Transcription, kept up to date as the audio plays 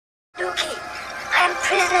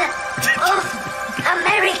President of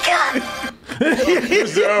America.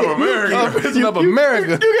 President of America. President of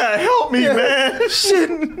America. You gotta help me, man. Shit.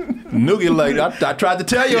 Nukie, like, I tried to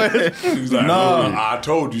tell you. He's like, no, I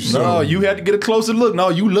told you so. No, you had to get a closer look. No,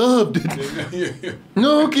 you loved it.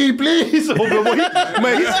 Nukie, please. Oh, man,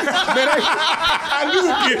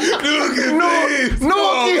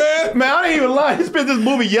 Nukie. Man, I didn't even lie. He spent this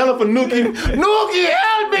movie yelling for Nukie. Nukie,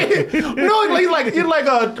 help me. Nukie, he's like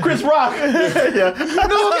Chris Rock. Yeah.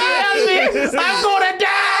 Nukie, help me. I'm gonna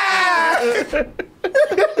die.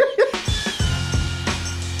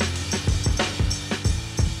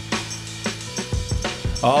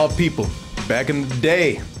 All people back in the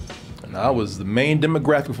day, and I was the main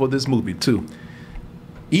demographic for this movie too.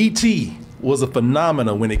 E.T. was a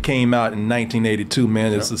phenomenon when it came out in 1982,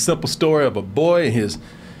 man. It's a simple story of a boy and his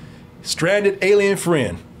stranded alien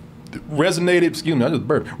friend.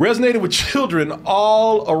 Resonated with children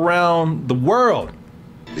all around the world.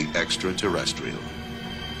 The extraterrestrial,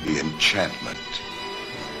 the enchantment,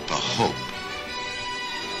 the hope,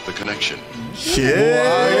 the connection. Shit.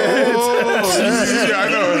 Yeah, I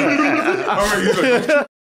know. I mean, he's like,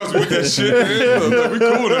 with that shit, man. We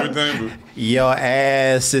cool and everything, but Your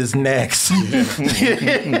ass is next.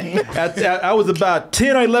 I was about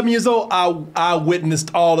 10 or 11 years old. I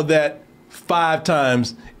witnessed all of that 5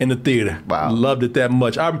 times in the theater. Wow. Loved it that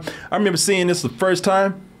much. I remember seeing this the first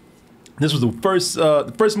time. This was the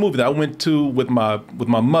first movie that I went to with my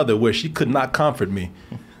mother, where she could not comfort me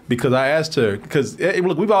because I asked her, because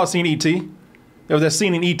look, we've all seen E.T. There was that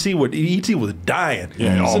scene in E.T. where E.T. was dying.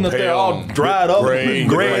 Yeah, sitting up there all dried up, gray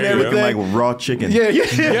and everything. Like raw chicken.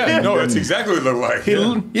 yeah, no, that's exactly what it looked like.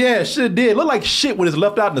 Yeah, shit did. It looked like shit when it's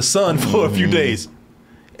left out in the sun for a few days.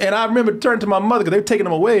 And I remember turning to my mother because they were taking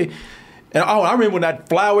him away. And I remember when that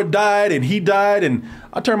flower died and he died, and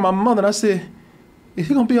I turned to my mother and I said, "Is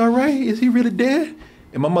he gonna be all right? Is he really dead?"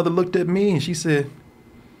 And my mother looked at me and she said,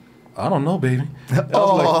 "I don't know, baby." I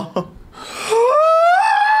was like,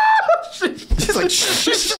 She's like,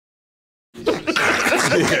 shh. Yeah.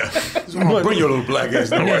 Bring your little black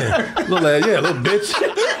ass down. little bitch.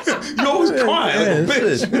 You always crying, little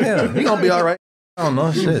bitch. Yeah, he gonna be all right. I don't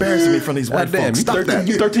know. Shit. You're embarrassing me from these white folks. Stop that.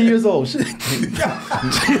 You 13 years old. Shit.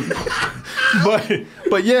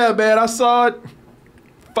 but yeah, man, I saw it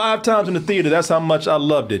 5 times in the theater. That's how much I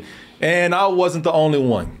loved it. And I wasn't the only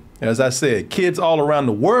one. As I said, kids all around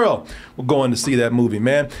the world were going to see that movie,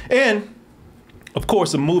 man. And, of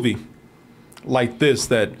course, a movie like this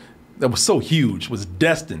that was so huge was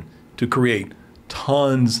destined to create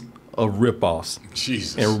tons of ripoffs.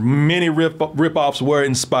 Jesus. And many ripoffs were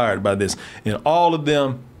inspired by this, and all of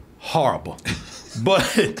them horrible.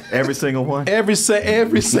 But every single one. Every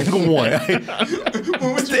single one. Every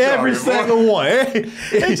single one.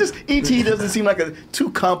 It's just E.T. doesn't seem like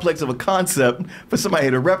too complex of a concept for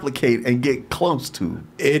somebody to replicate and get close to.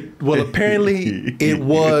 Well, apparently it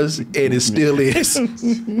was, and it still is,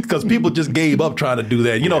 because people just gave up trying to do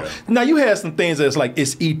that. You know, now you had some things that's like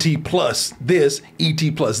it's E.T. plus this,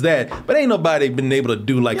 E.T. plus that, but ain't nobody been able to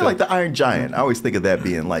do like like the Iron Giant. I always think of that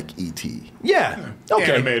being like E.T. Yeah.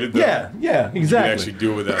 Okay. Animated, though. Yeah. Exactly. You actually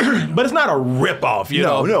do with that. But it's not a ripoff, you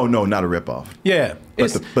know. No, not a ripoff. Yeah.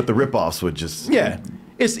 But the ripoffs would just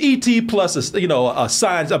It's E.T. plus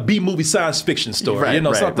a B movie science fiction story,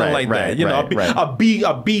 something like that. A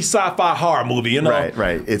B sci-fi horror movie, you know.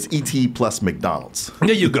 Right. It's E.T. plus McDonald's.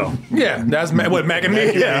 There you go. Yeah, that's what Mac and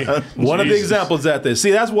Me. Yeah, one of the examples out there. See,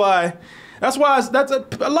 that's why that's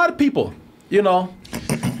a lot of people. You know,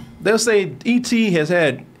 they'll say E.T. has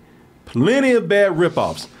had plenty of bad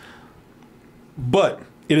ripoffs, but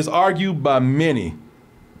it is argued by many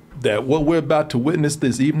that what we're about to witness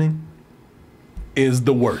this evening is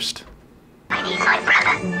the worst. I need my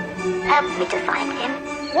brother. Help me to find him.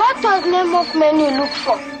 What does name of man you look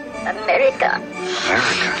for? America.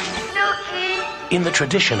 In the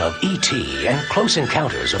tradition of E.T. and Close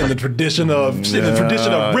Encounters of... In the tradition of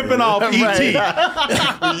ripping off E.T.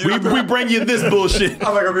 we bring you this bullshit. I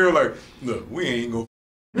like how people like, look, we ain't gonna...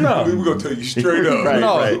 No. We're gonna tell you straight up.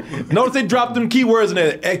 Right. Notice they dropped them keywords in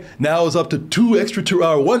there. Now it's up to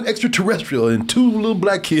one extraterrestrial and 2 little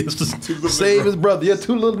black kids to save his brother. Yeah,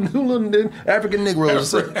 two little African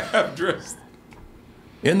Negroes. Half-dressed.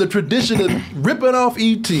 In the tradition of ripping off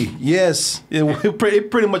E.T., yes, it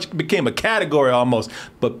pretty much became a category almost.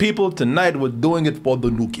 But people tonight were doing it for the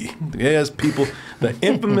Nukie. Yes, people, the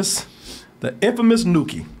infamous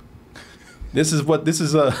Nukie. This is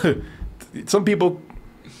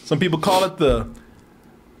some people call it the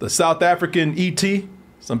South African E.T.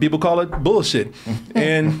 Some people call it bullshit,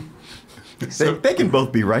 and they can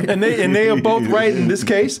both be right. And they are both right in this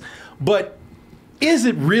case. But Is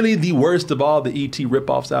it really the worst of all the E.T.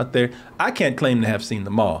 ripoffs out there? I can't claim to have seen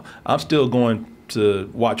them all. I'm still going to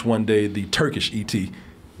watch one day the Turkish E.T.,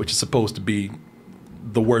 which is supposed to be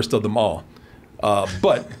the worst of them all.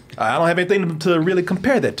 But I don't have anything to really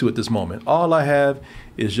compare that to at this moment. All I have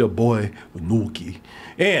is your boy NUKIE.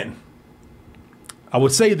 And I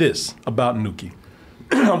would say this about NUKIE.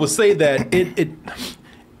 I would say that it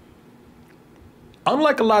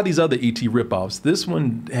unlike a lot of these other E.T. ripoffs, this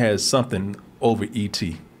one has something over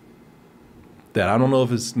E.T. that I don't know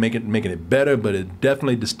if it's making it better, but it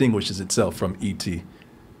definitely distinguishes itself from E.T.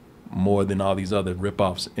 more than all these other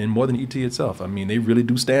ripoffs and more than E.T. itself. I mean, they really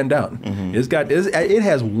do stand out. It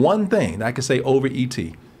has one thing that I can say over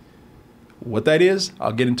E.T. What that is,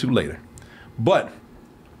 I'll get into later. But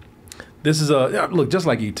this is look, just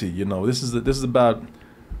like E.T. You know, this is about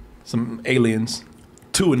some aliens,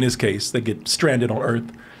 two in this case, that get stranded on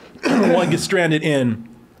Earth. One gets stranded in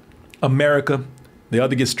America, the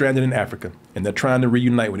other gets stranded in Africa, and they're trying to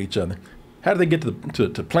reunite with each other. How do they get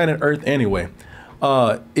to planet Earth anyway?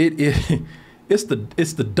 It's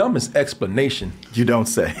the dumbest explanation. You don't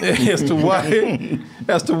say. as to why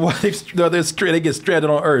they get stranded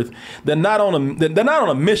on Earth. They're not on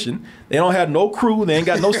a mission. They don't have no crew. They ain't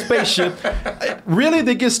got no spaceship. Really,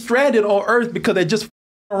 they get stranded on Earth because they just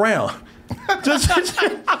around.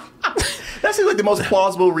 That seems like the most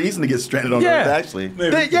plausible reason to get stranded on Earth, actually.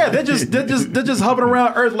 They're just hovering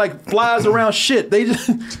around Earth like flies around shit. They just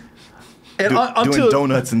doing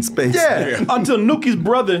donuts in space. Yeah, until Nukie's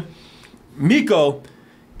brother Miko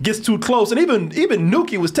gets too close, and even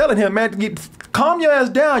Nukie was telling him, man, calm your ass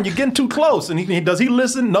down. You're getting too close. And does he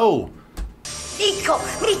listen? No. Miko,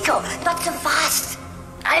 not so fast.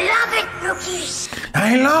 I love it, Nukie.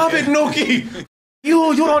 I love it, Nukie.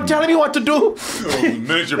 You don't tell me what to do.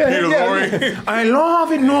 Miniature Peter Lorre. I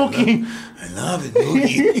love it, Nukie. I love it,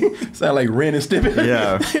 Nukie. Sound like Ren and Stimpy.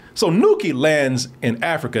 Yeah. So Nukie lands in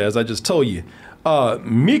Africa, as I just told you.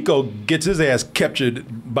 Miko gets his ass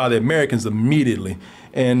captured by the Americans immediately,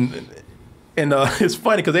 and it's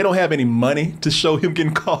funny because they don't have any money to show him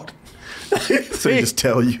getting caught. So they just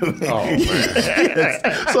tell you. Oh, man.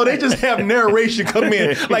 Yes. So they just have narration come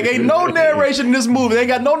in. Like, ain't no narration in this movie. They ain't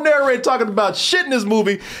got no narrator talking about shit in this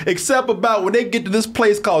movie except about when they get to this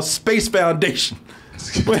place called Space Foundation.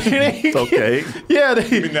 Okay. Yeah.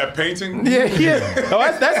 You mean that painting? Yeah. Oh,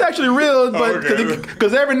 that's actually real, but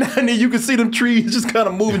because every now and then you can see them trees just kind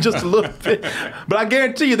of moving just a little bit. But I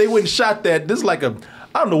guarantee you they wouldn't shot that. This is like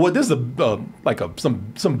I don't know what this is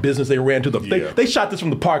some business they ran to they shot this from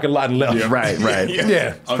the parking lot and left. Yeah. Right.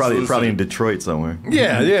 Yeah. It's probably in Detroit somewhere.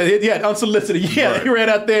 Yeah, unsolicited. Yeah, they ran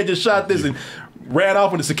out there and just shot this and ran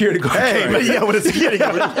off when the security guard came. With the security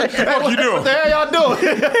guard. What you doing? What the hell y'all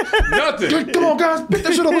doing? Nothing. Come on, guys, pick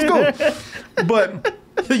that shit up, let's go. But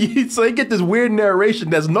so they get this weird narration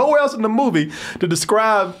that's nowhere else in the movie to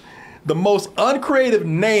describe the most uncreative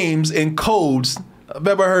names and codes I've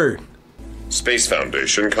ever heard. Space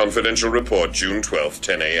Foundation confidential report, June 12th,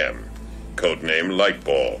 10 a.m. Codename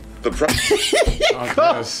Lightball. Codename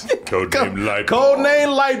Lightball.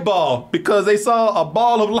 Codename Lightball because they saw a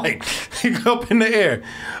ball of light up in the air.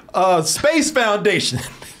 Space Foundation.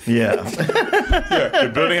 Yeah. The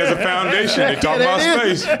building has a foundation. They talk about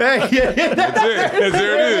space. That's it. There it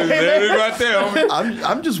is. There it is right there, homie.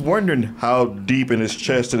 I'm just wondering how deep in his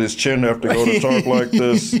chest and his chin have to go to talk like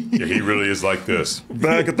this. Yeah, he really is like this.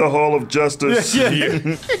 Back at the Hall of Justice.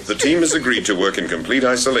 The team has agreed to work in complete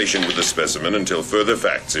isolation with the specimen until further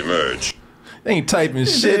facts emerge. They ain't typing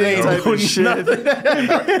shit. They ain't typing shit. And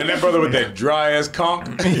that brother with that dry ass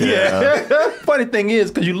conch. Yeah. Funny thing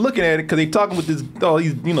is, because you're looking at it, because they talking with this,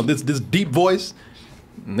 this deep voice.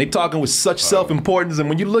 And they talking with such self-importance, and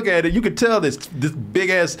when you look at it, you could tell this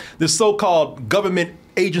big ass, this so-called government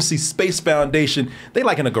agency Space Foundation, they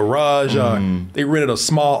like in a garage, they rented a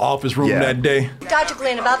small office room that day. Dr.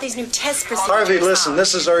 Glenn, about these new test procedures. Harvey, listen,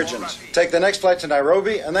 this is urgent. Take the next flight to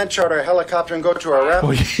Nairobi and then charter a helicopter and go to Iraq.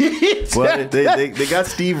 Well, they got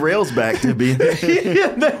Steve Rails back to be. That's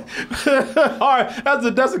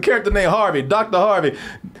a character named Harvey, Dr. Harvey.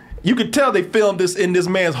 You could tell they filmed this in this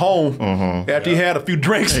man's home after he had a few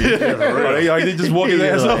drinks. He just walked his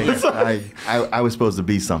ass up. I was supposed to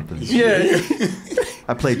be something. Yeah.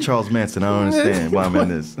 I played Charles Manson. I don't understand why I'm in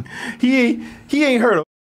this. He ain't heard a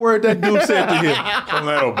word that dude said to him. On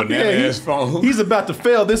that old banana ass phone. He's about to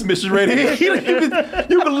fail this mission right here. You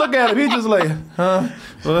can look at him. He's just like, huh?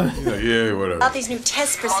 Yeah, whatever. About these new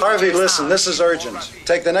test procedures. Harvey, listen, this is urgent.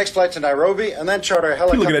 Take the next flight to Nairobi and then charter a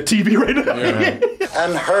helicopter. You looking at TV right now?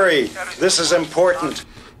 And hurry. This is important.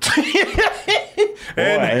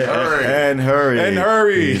 And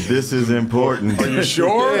hurry. This is important. Are you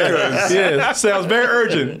sure? Yeah, sounds very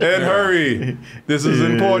urgent. And hurry. This is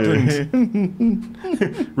important.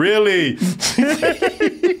 Really?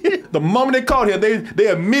 The moment they caught him,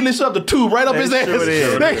 they immediately shoved a tube right up his ass.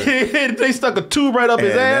 They stuck a tube right up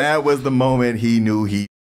his ass. That was the moment he knew he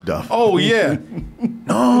duff. Oh yeah.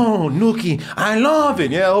 No, Nukie, I love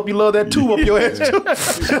it. Yeah, I hope you love that tube up your ass too.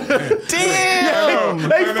 Damn,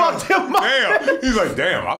 they fucked him up. Damn, he's like,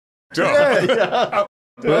 damn. I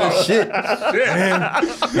Well, shit. Man,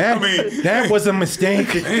 that was a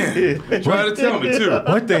mistake. Man, they tried to tell me too.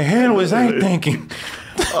 What the hell was I thinking?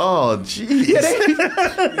 Oh, jeez.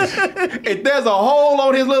 If there's a hole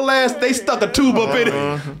on his little ass, they stuck a tube up in it.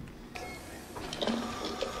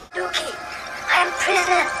 Nukie, I'm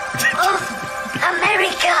prisoner of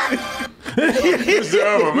America. Prisoner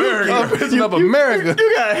of America. Prisoner of America.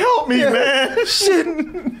 You gotta help me, man. Shit.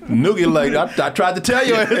 Nukie, like, I tried to tell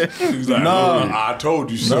you. He's like, no, I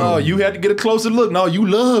told you so. No, you had to get a closer look. No, you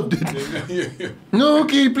loved it.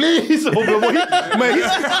 Nukie, please. Oh, man,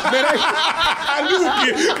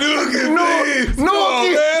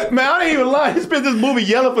 Nukie. Man, I ain't even lie. He spent this movie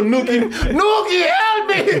yelling for Nukie. Nukie, help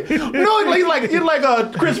me. Nukie, he's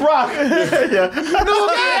like Chris Rock. Nukie,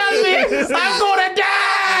 help me. I'm gonna die.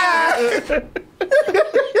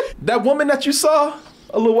 That woman that you saw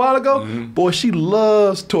a little while ago, boy, she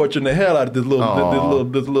loves torturing the hell out of this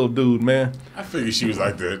little dude, man. I figured she was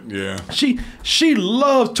like that, yeah. She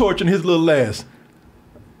loves torturing his little ass.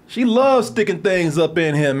 She loves sticking things up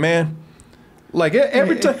in him, man. Like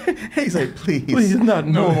every time he's like, please, not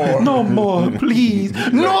no more, please,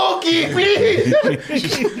 Nukie, please.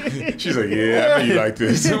 She's like, yeah, I know you like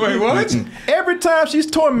this. Wait, what? Every time she's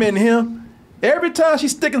tormenting him, every time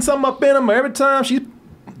she's sticking something up in him, or every time she's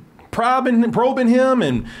probing him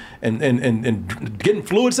and getting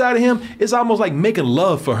fluids out of him, it's almost like making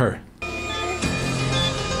love for her.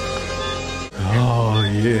 Oh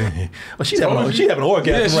yeah. Oh, she's having an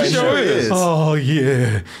orgasm right now. Is. Oh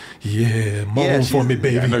yeah. Yeah. Moan for me,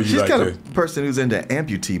 baby. Yeah, I know you She's like kind that. of person who's into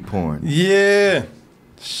amputee porn. Yeah.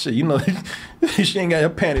 Shit, you know, she ain't got her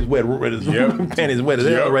panties wet. Panties wet as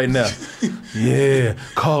hell right now. Yeah.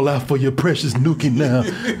 Call out for your precious Nukie now.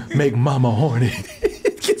 Make mama horny.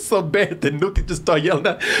 It's so bad that Nukie just start yelling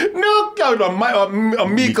out, Nukie,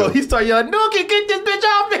 Miko, he start yelling, Nukie, get this bitch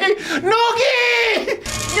off me! Nukie!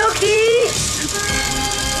 Nukie!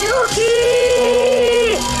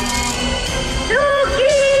 Nukie!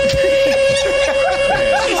 Nukie!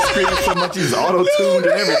 He's screaming so much he's auto-tuned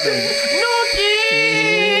and everything. Nukie!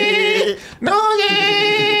 Nukie!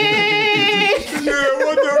 Yeah,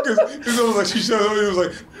 what the? Because it was like she shut up. It was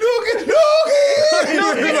like, Nukie! It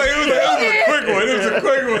was a quick one. It was a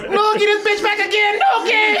quick one. Nukie, this bitch back again!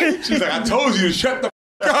 Nukie! She's like, I told you to shut the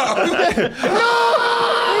f up. Nukie!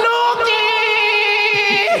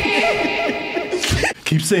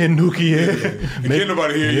 Keep saying Nukie, yeah. Can't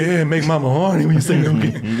nobody hear you. Yeah, make mama horny when you say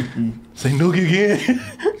Nukie. Say Nukie again.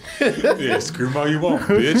 Yeah, scream all you want,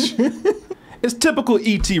 bitch. It's typical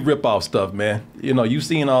E.T. ripoff stuff, man. You know, you've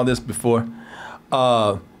seen all this before.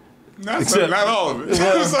 Not all of it.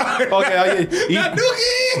 I'm sorry. Okay, Not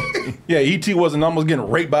Nukie! Yeah, E.T. wasn't almost getting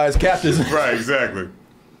raped by his captors. Right, exactly.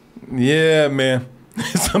 Yeah, man.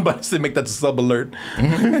 Somebody said make that a sub-alert.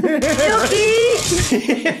 Man,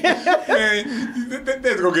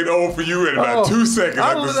 that's gonna get old for you in about 2 seconds.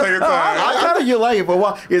 Like the second time. I kind of you like it for a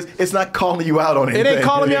while. It's not calling you out on anything. It ain't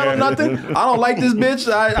calling me out on nothing. I don't like this bitch.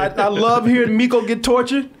 I love hearing Miko get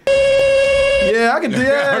tortured. Yeah, I can.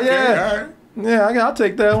 Yeah, Okay, yeah. all right. Yeah, I'll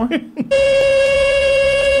take that one.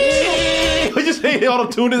 We just say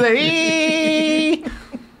auto-tune is a.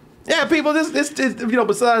 Yeah, people. This you know,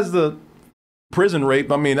 besides the prison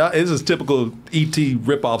rape, I mean, this is typical E.T.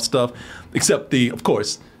 ripoff stuff. Except of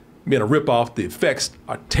course, being a ripoff, the effects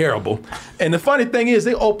are terrible. And the funny thing is,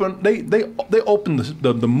 they open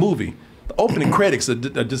the movie. The opening credits are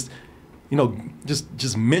just, you know,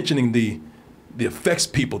 just mentioning the effects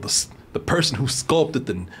people, the person who sculpted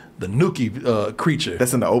the Nukie creature.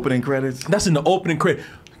 That's in the opening credits? That's in the opening credit.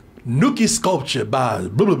 Nukie sculpture by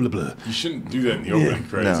blah, blah, blah, blah. You shouldn't do that in the opening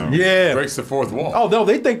credits. No. It breaks the fourth wall. Oh, no,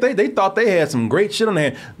 they thought they had some great shit on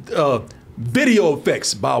there. Video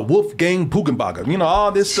effects by Wolfgang Pugenbacher. You know,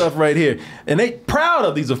 all this stuff right here. And they proud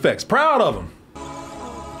of these effects, proud of them.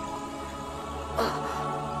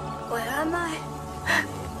 Where am I?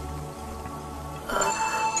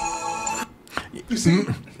 You see,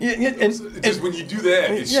 it's just when you do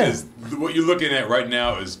that, it's just what you're looking at right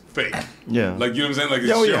now is fake. Yeah. Like, you know what I'm saying? Like, it's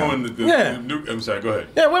showing the nuke. I'm sorry, go ahead.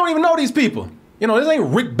 Yeah, we don't even know these people. You know, this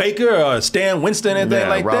ain't Rick Baker or Stan Winston and anything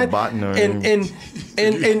like Rob that. Bottin or and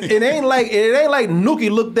it ain't like Nukie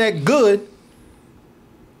looked that good.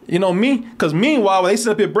 You know me? Because meanwhile, they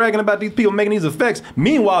sit up here bragging about these people making these effects.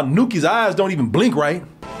 Meanwhile, Nukie's eyes don't even blink right.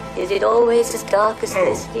 Is it always as dark as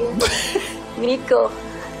this, dear? Nico,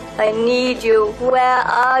 I need you. Where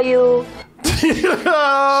are you?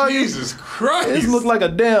 Jesus Christ. This looks like a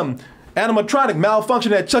damn animatronic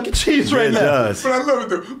malfunction at Chuck E. Cheese right now. But I love it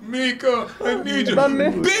though. Mika, I need you.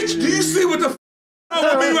 Bitch, do you see what the f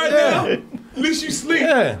on me right now? At least you sleep.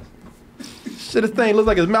 Yeah. Shit, this thing looks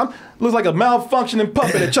like a malfunctioning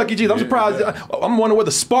puppet at Chuck E. Cheese. I'm surprised. I'm wondering where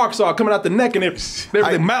the sparks are coming out the neck and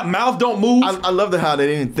everything. Mouth don't move. I love how they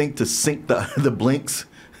didn't think to sync the blinks.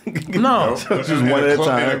 No. Just one at a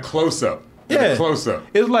time. In a close-up. Yeah. Close-up.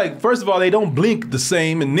 It's like, first of all, they don't blink the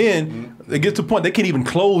same, and then it gets to the point they can't even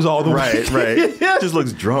close all the way. Right. Just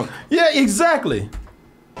looks drunk. Yeah, exactly.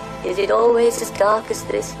 Is it always as dark as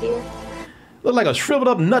this, dear? Look like a shriveled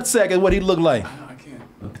up nutsack is what he looked like. I can't.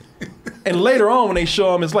 And later on when they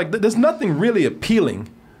show him, it's like there's nothing really appealing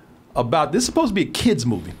about this. It's supposed to be a kid's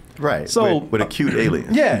movie. Right. So with a cute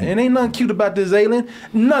alien. Yeah, and ain't nothing cute about this alien.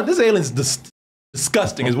 No, this alien's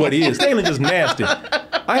disgusting is what he is. This alien just nasty.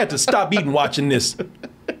 I had to stop eating watching this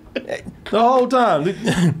the whole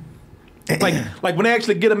time. like when they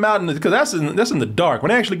actually get him out in because that's in the dark. When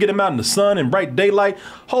they actually get him out in the sun and bright daylight,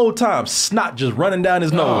 whole time snot just running down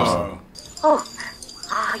his nose. Oh,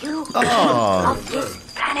 are you of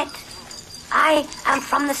this planet? I am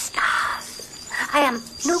from the stars. I am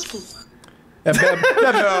Nukie.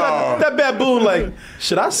 That baboon, like,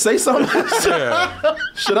 should I say something?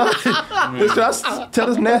 Should I tell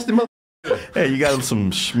this nasty mother? Hey, you got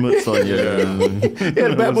some schmutz on you. Yeah,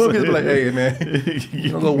 the baboon is like, hey, man,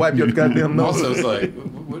 you don't go wipe your goddamn nose. Also, it's like,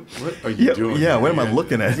 what are you doing? Yeah, what am I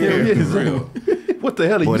looking at? Real. What the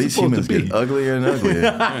hell are you supposed to be? Get uglier and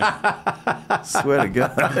uglier. Swear to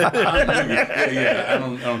God. I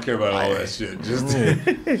don't care about all that shit. Just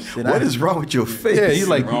what is wrong with your face? Yeah, he's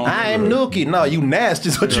like, I'm Nukie. No, you nasty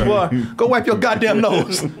is what you are. Go wipe your goddamn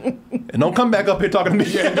nose. And don't come back up here talking to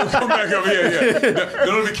me. Yeah, don't come back up here. Yeah.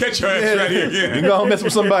 Don't let me catch your ass right here again. You go mess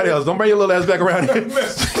with somebody else. Don't bring your little ass back around here.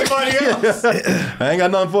 Mess with somebody else. I ain't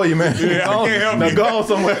got nothing for you, man. Yeah, I can't help you. Now go on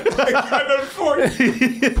somewhere. I ain't got nothing for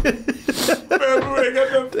you.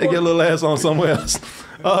 Take your little ass on somewhere else.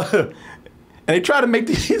 And they try to make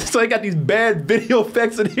these, so they got these bad video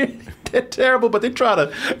effects in here. They're terrible, but they try,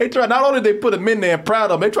 not only they put them in there and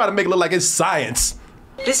proud of them, they try to make it look like it's science.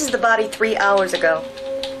 This is the body 3 hours ago.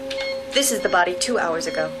 This is the body 2 hours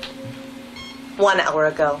ago. 1 hour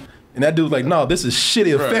ago. And that dude's like, no, this is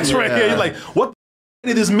shitty effects right here. He's like, what the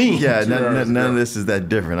did this mean? Yeah, none of this is that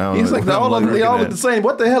different. I don't He's know like, all of them, they all look the same.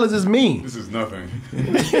 What the hell does this mean? This is nothing.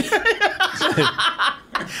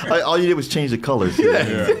 All you did was change the colors. Yeah.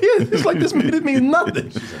 It's like this means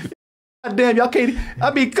nothing. God damn, y'all can't.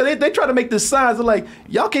 I mean, cause they try to make this signs. They're like,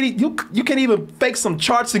 y'all can't. You can't even fake some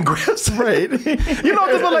charts and graphs, right? You know,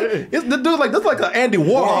 this like the dude's like this, like an Andy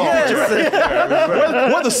Warhol picture. Right?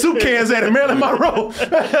 Where the soup cans at in Marilyn Monroe?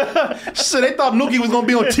 Shit, they thought Nukie was gonna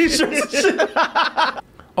be on T-shirts.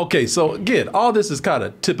 Okay, so again, all this is kind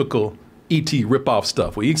of typical E.T. ripoff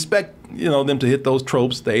stuff. We expect them to hit those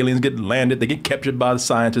tropes. The aliens get landed. They get captured by the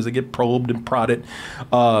scientists. They get probed and prodded.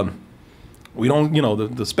 We don't,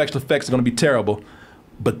 the special effects are going to be terrible.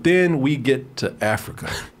 But then we get to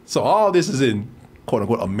Africa. So all this is in, quote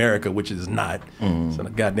unquote, America, which is not. It's in a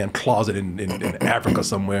goddamn closet in Africa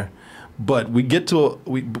somewhere. But we get to,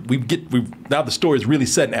 now the story is really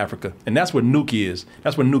set in Africa. And that's where Nukie is.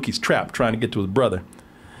 That's where Nukie's trapped, trying to get to his brother.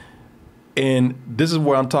 And this is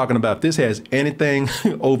where I'm talking about. If this has anything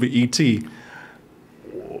over E.T.,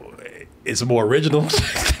 it's more original.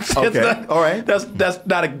 Okay, all right. That's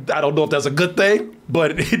not I don't know if that's a good thing,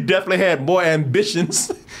 but it definitely had more ambitions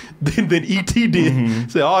than E.T. did. Mm-hmm.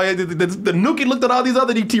 So, the Nukie looked at all these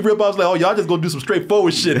other E.T. ripoffs like, oh, y'all just gonna do some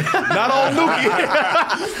straightforward shit. Not on Nukie.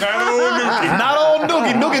 Not on Nukie. Not on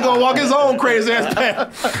Nukie. Nukie gonna walk his own crazy ass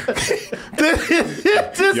path.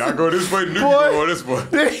 Y'all go this way, Nukie go this way.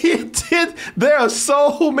 There are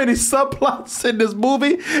so many subplots in this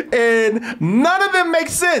movie, and none of them make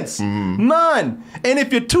sense. None. And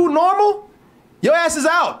if you're too normal, your ass is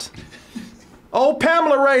out. Old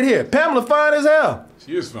Pamela right here. Pamela fine as hell.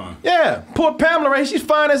 She is fine. Yeah, poor Pamela right here, she's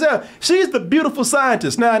fine as hell. She's the beautiful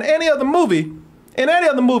scientist. Now, in any other movie,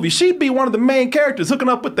 she'd be one of the main characters hooking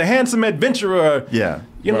up with the handsome adventurer. Yeah.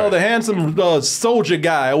 The handsome soldier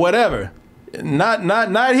guy or whatever.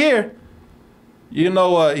 Not here.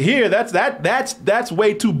 Here that's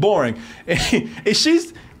way too boring. And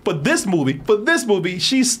for this movie,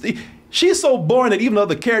 she's so boring that even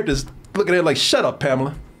other characters looking at her like, shut up,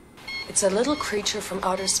 Pamela. It's a little creature from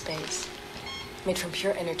outer space, made from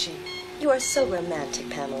pure energy. You are so romantic,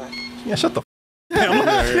 Pamela. Yeah, shut the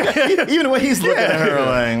Pamela. Even the way he's looking at her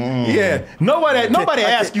like, yeah. Nobody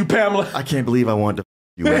asked you, Pamela. I can't believe I wanted to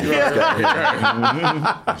you.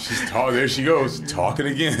 She's talking. There she goes, talking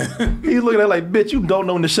again. He's looking at her like, bitch, you don't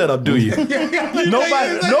know when to shut up, do you?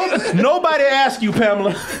 Nobody asked you,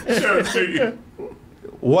 Pamela.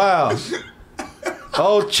 Wow.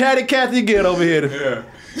 Oh, chatty Cathy again over here. Yeah.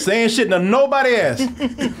 Saying shit that nobody asked.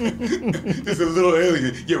 It's a little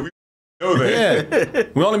alien. Yeah, we know that. Yeah.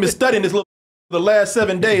 We only been studying this the last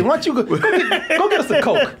 7 days. Why don't you go get us a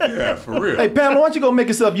Coke? Yeah, for real. Hey, Pamela, why don't you go make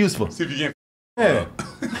yourself useful? See if you can. Yeah.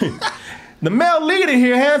 The male lead in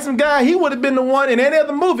here, handsome guy, he would have been the one in any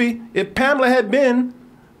other movie. If Pamela had been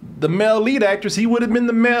the male lead actress, he would have been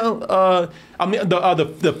the male, the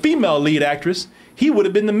female lead actress, he would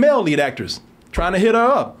have been the male lead actress. Trying to hit her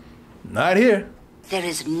up. Not here. There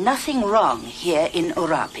is nothing wrong here in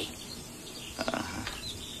Orapi.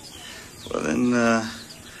 Well then,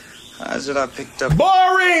 how is it I picked up?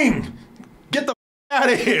 Boring! Get the out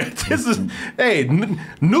of here. This is, hey,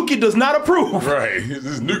 NUKIE does not approve. Right. This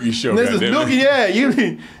is NUKIE show. This is NUKIE, yeah.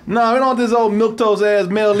 No, we don't want this old milquetoast ass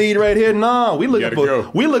male lead right here. No, we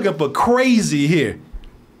looking for crazy here.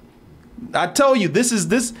 I told you, this.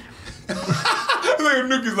 Look at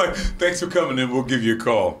NUKIE's like, thanks for coming in, we'll give you a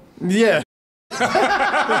call. Yeah.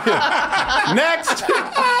 Next.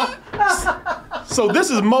 So this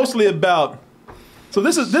is mostly about. So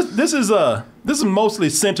this is mostly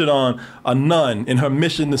centered on a nun and her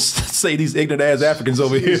mission to say these ignorant ass Africans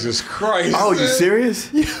over here. Jesus Christ. Oh, you serious?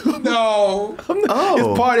 No. It's one of the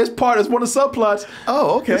subplots.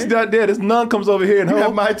 Oh, okay. It's not there. This nun comes over here and you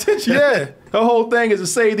have my attention. Yeah. Her whole thing is to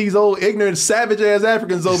save these old ignorant savage ass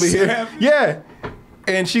Africans over here. Yeah.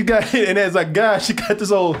 And she got, and as a guy, she got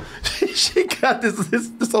this old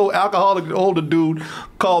alcoholic older dude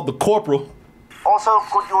called the corporal. Also,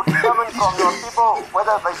 could you determine from your people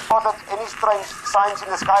whether they spotted any strange signs in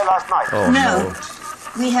the sky last night? Oh, no.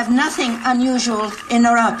 We have nothing unusual in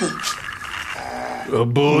Orapi.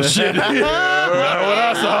 Bullshit. Not what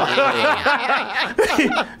I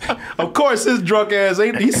saw. Of course, his drunk ass,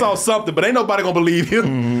 he saw something, but ain't nobody gonna believe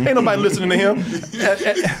him. Ain't nobody listening to him.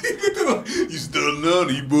 You still know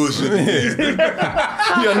you bullshit.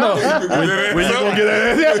 Yeah, no. When you gonna get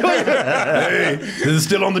that? Hey, is it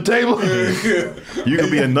still on the table? You can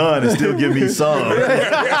be a nun and still give me some.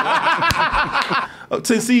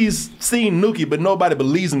 Since he's seen NUKIE, but nobody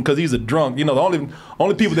believes him because he's a drunk. You know, the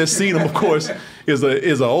only people that seen him, of course, is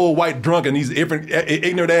a old white drunk and these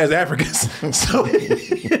ignorant ass Africans. So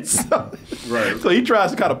he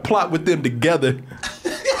tries to kind of plot with them together.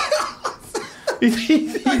 he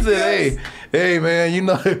said, "Hey, man, you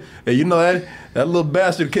know that little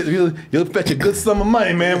bastard, he'll fetch a good sum of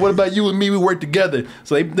money, man. What about you and me? We work together."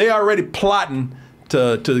 So they already plotting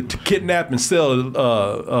to kidnap and sell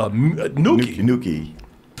NUKIE. NUKIE.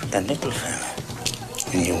 That little fella,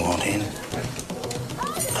 and you want him?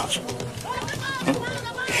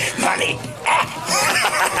 Money.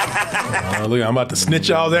 Look, I'm about to snitch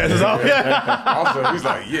y'all's asses off. Also, he's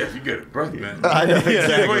like, yeah, if you get a breath, man. I know,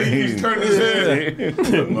 The way he's turning his head.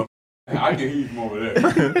 I can hear him over there.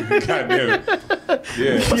 God damn it.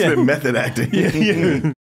 Yeah. Must have been method acting.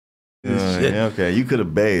 Yeah, okay. You could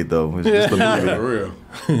have bathed though. It's just a movie. For real.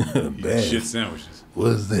 Shit sandwiches.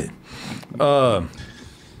 What's that?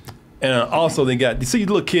 And also they got, you see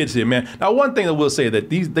little kids here, man. Now one thing I will say that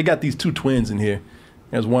they got these two twins in here.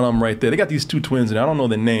 There's one of them right there. They got these two twins in there. I don't know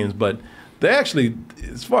their names, but they actually,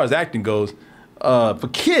 as far as acting goes, for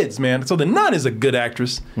kids, man. So the nun is a good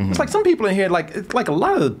actress. It's like some people in here, it's like a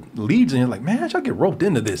lot of the leads in here, like, man, y'all get roped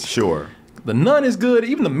into this. Sure. The nun is good.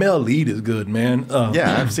 Even the male lead is good, man.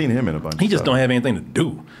 Yeah, I've seen him in a bunch. He just don't have anything to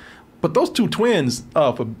do. But those two twins,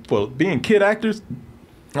 for being kid actors,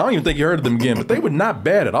 I don't even think you heard of them again. But they were not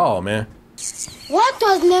bad at all, man. What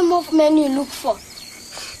was the name of man you look for?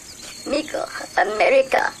 Miko,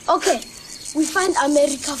 America. Okay, we find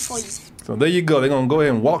America for you. So there you go. They're gonna go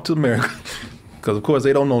ahead and walk to America, because of course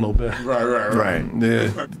they don't know no better. Right.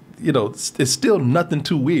 Yeah. You know, it's still nothing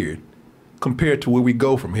too weird compared to where we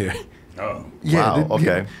go from here. Oh. Yeah, wow.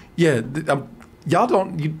 Okay. Y'all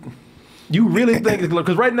don't. You really think,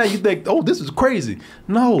 because right now you think, oh, this is crazy.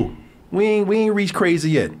 No, we ain't reached crazy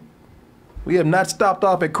yet. We have not stopped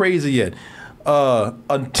off at crazy yet. I'll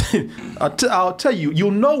tell you,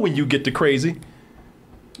 you'll know when you get to crazy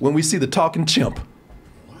when we see the talking chimp.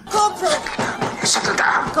 Corporal. Settle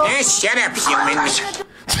down. Yes, shut up, humans.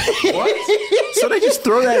 What? So they just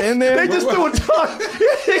throw that in there? They just threw a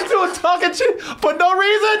talking chip for no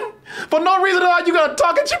reason. For no reason at all. You got a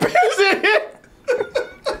talking chimpanzee in here.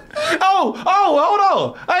 Oh, hold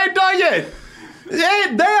on. I ain't done yet.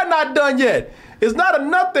 They're not done yet. It's not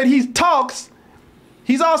enough that he talks.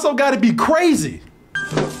 He's also got to be crazy.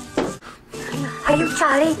 Are you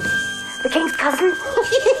Charlie, the king's cousin?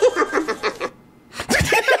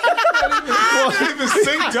 He even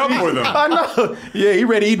synced up with him. I know. Yeah, he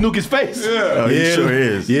ready to eat Nukie's face. Yeah. Oh, he sure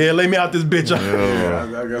is. Yeah, lay me out this bitch.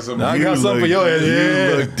 Yeah, I got something. I got something for your ass. Yeah.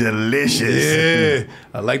 You look delicious. Yeah,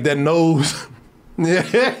 I like that nose. Yeah.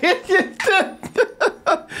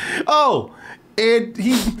 Oh, and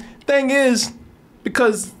thing is,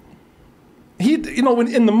 because he,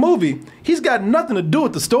 when in the movie, he's got nothing to do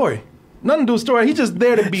with the story. Nothing to do with the story. He's just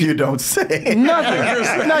there to be. You don't say.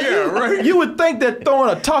 Nothing. Now, right. You would think that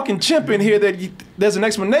throwing a talking chimp in here that there's an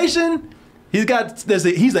explanation. He's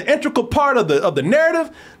an integral part of the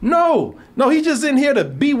narrative. No, he's just in here to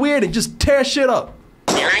be weird and just tear shit up.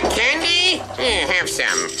 You like candy? Here, have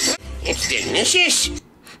some. It's delicious.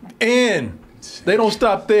 And they don't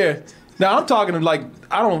stop there. Now I'm talking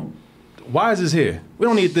why is this here? We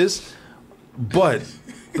don't need this. But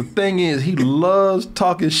the thing is, he loves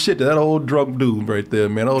talking shit to that old drunk dude right there,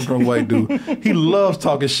 man. Old drunk white dude. He loves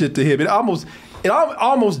talking shit to him. It almost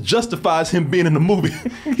justifies him being in the movie.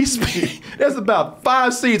 There's about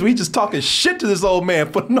 5 scenes where he's just talking shit to this old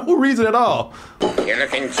man for no reason at all. You're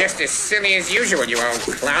looking just as silly as usual, you old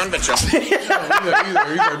clown, but you're...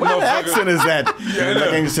 What accent is that? You're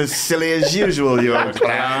looking just as silly as usual, you old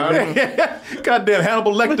clown. Goddamn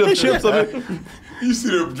Hannibal Lecter chips of it. You see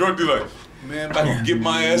the drunk dude like, man, if I can get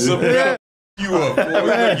my ass up and you up, boy. You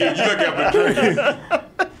look at the drink.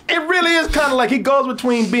 It really is kind of like he goes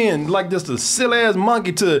between being like just a silly ass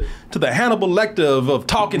monkey to the Hannibal Lecter of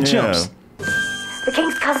talking chimps. The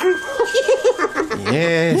king's cousin?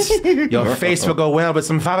 Yes, your face will go well with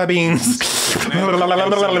some fava beans.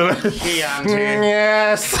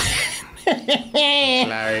 Yes.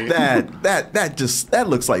 That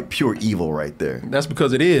looks like pure evil right there. That's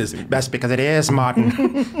because it is. That's because it is,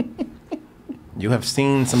 Martin. You have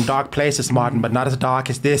seen some dark places, Martin, but not as dark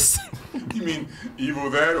as this. You mean evil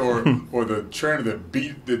that, or the trainer that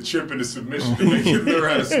beat the chimp into submission to make him learn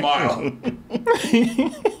how to smile?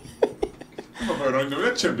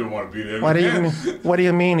 That chimp didn't want to be there. What do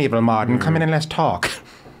you mean, evil Martin? Come in and let's talk.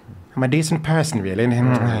 I'm a decent person, really.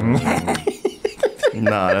 Nah,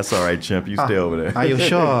 that's all right, chimp. You stay over there. Are you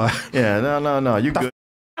sure? Yeah, no. You good.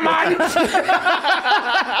 Let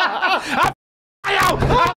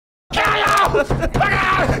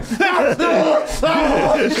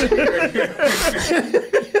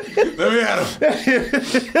me at him.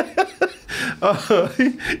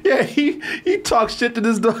 Yeah, he talks shit to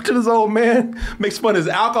this old man, makes fun of his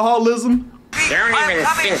alcoholism. Don't even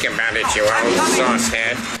think about it, you old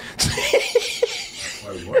saucehead.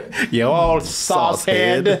 You old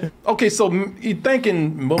saucehead. Okay, so you're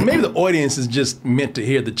thinking, well, maybe the audience is just meant to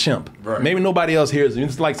hear the chimp. Right. Maybe nobody else hears it.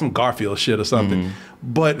 It's like some Garfield shit or something.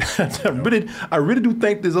 But I really do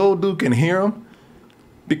think this old dude can hear him,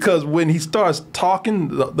 because when he starts talking,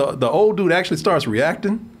 the old dude actually starts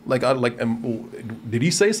reacting. Did he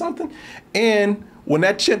say something? And when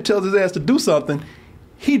that chimp tells his ass to do something,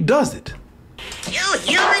 he does it. You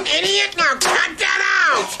human idiot! Now cut that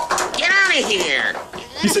out! Get out of here!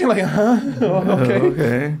 You seem like, huh? Oh, okay.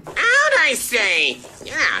 Okay. Out, I say!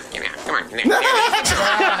 Get out, come on.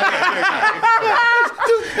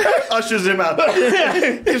 Ushers him out.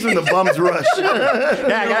 Gives him the bum's rush.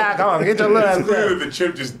 Yeah, come on, get your love. Clearly the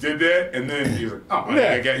chimp just did that, and then he's like, oh,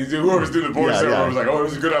 whoever's doing the voiceover was like, oh, it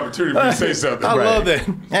was a good opportunity for you to say something. I love that.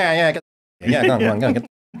 Yeah, come on.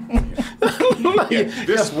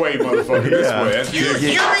 This way, motherfucker, this way. You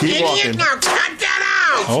human idiot, now cut that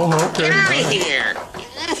out! Oh, okay. Get out of here!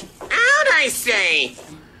 Out, I say!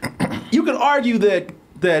 You can argue that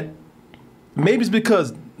maybe it's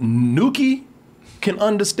because Nukie can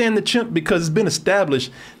understand the chimp, because it's been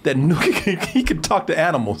established that Nukie he can talk to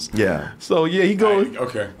animals. Yeah. So yeah, he goes.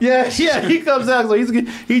 Okay. Yeah, he comes out. So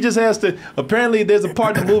he just has to. Apparently, there's a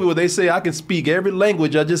part in the movie where they say I can speak every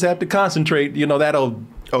language. I just have to concentrate. That old.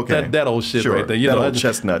 Okay. That old shit right there. That old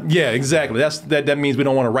chestnut. Yeah, exactly. That means we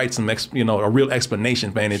don't want to write some a real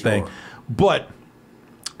explanation for anything. Sure. But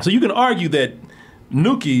so you can argue that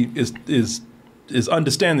Nukie is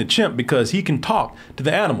understanding the chimp because he can talk to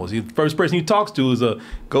the animals. The first person he talks to is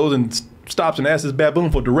goes and stops and asks his baboon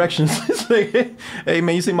for directions. He's like, hey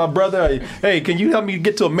man, you see my brother? Hey, can you help me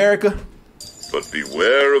get to America? But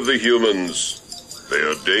beware of the humans. They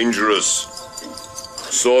are dangerous.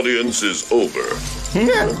 This audience is over.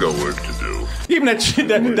 I've got work to do. Even that shit,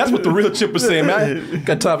 that's what the real chimp was saying, man. I ain't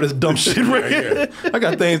got time for this dumb shit right here. I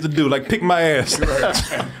got things to do, like pick my ass.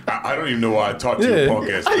 I don't even know why I talked to you, punk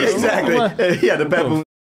ass. Exactly. Yeah, the baboon.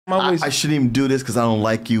 I shouldn't even do this because I don't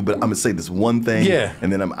like you, but I'm going to say this one thing,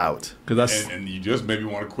 and then I'm out. And you just made me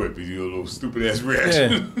want to quit because you a little stupid-ass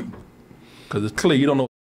reaction. Because it's clear you don't know what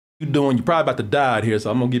you're doing. You're probably about to die out here,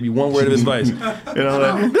 so I'm going to give you one word of advice. You know,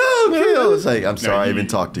 like, no, kill. It's like, I'm sorry I even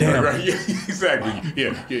talked to you. Right, yeah, exactly.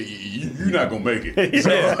 Yeah, you're not going to make it. So,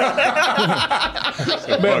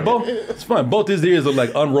 man, it's fun. Both his ears look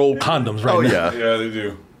like unrolled condoms right now. Yeah, they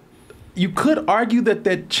do. You could argue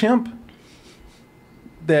that chimp,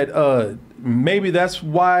 that maybe that's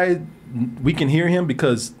why we can hear him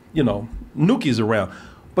because, you know, Nukie's around.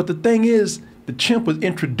 But the thing is, the chimp was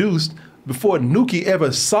introduced before Nukie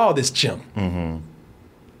ever saw this chimp. You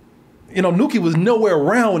know, Nukie was nowhere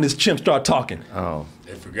around when this chimp started talking. Oh.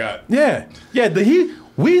 They forgot. Yeah.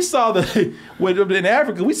 We saw in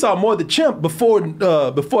Africa, we saw more of the chimp before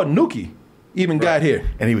Nukie even got here.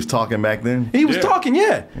 And he was talking back then? He was talking,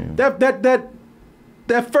 That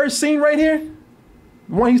first scene right here,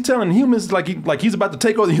 when he's telling humans like he's about to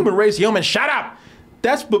take over the human race, humans, shut up.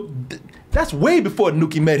 That's way before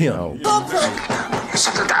Nukie met him.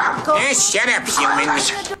 Shut up,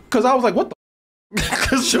 humans. Because I was like, what the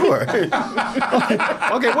Sure.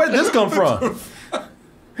 okay, where did this come from?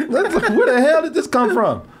 Where the hell did this come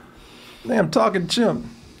from? Damn, talking chimp.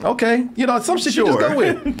 Okay, you know, some shit you just go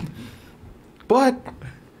with. But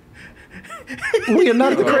we are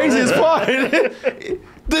not the craziest part.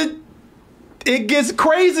 It gets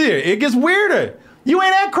crazier. It gets weirder. You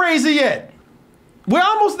ain't that crazy yet. We're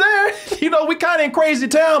almost there. You know, we kind of in crazy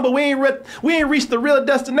town, but we ain't reached the real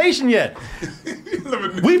destination yet.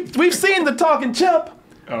 We've seen the talking chimp.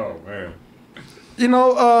 Oh man. You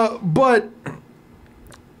know, but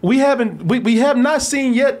we have not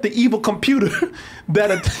seen yet the evil computer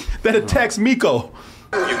that attacks Miko.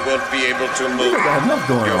 You won't be able to move.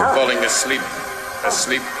 You're falling asleep.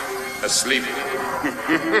 Asleep.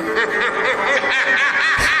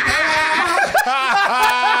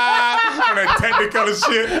 On that technicolor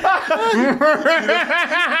shit.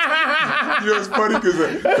 You know it's funny because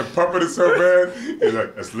the puppet is so bad. He's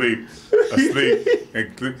like, asleep.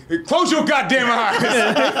 And close your goddamn eyes.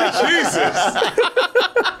 Jesus.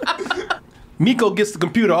 Miko gets the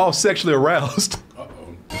computer all sexually aroused.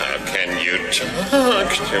 How can you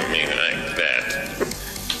talk to me like that?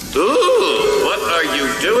 Ooh, what are you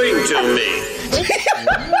doing to me?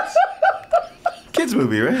 Kids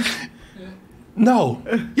movie, right? No.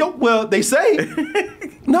 Well, they say.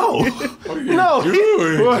 No. What are you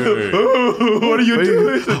doing? What are you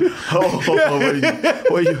doing?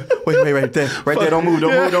 Wait, right there. Right there, don't move.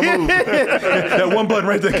 That one button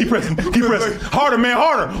right there, keep pressing. Harder, man,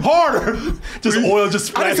 harder. Just oil just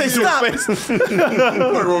splashes into his face.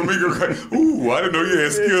 Ooh, I didn't know you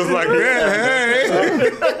had skills like that. Hey.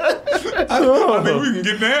 I think we can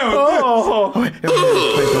get down. Ooh,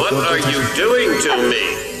 what are you doing to me?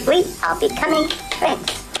 We are becoming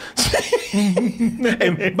friends.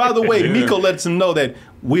 And by the way, Miko lets him know that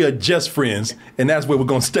we are just friends, and that's where we're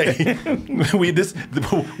gonna stay.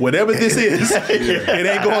 Whatever this is, it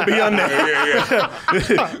ain't going beyond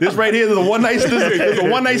that. This right here is a one night stand. It's a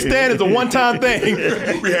one night stand. It's a one time thing.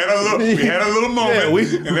 We had a little moment,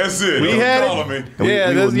 and that's it. We had it. We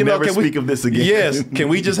will never speak of this again. Yes. Can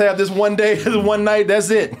we just have this one day, one night? That's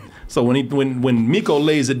it. So when Miko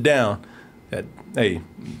lays it down, that hey,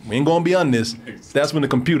 we ain't gonna be on this. That's when the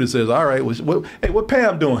computer says, "All right, what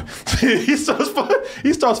Pam doing?" he starts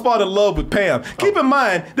falling in love with Pam. Keep in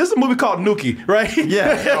mind, this is a movie called Nukie, right?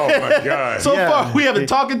 Yeah. Oh my God. So far, we have a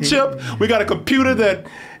talking chimp. We got a computer that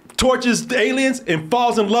tortures the aliens and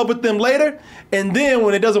falls in love with them later. And then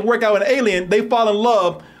when it doesn't work out with an alien, they fall in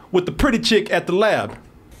love with the pretty chick at the lab.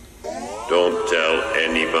 Don't tell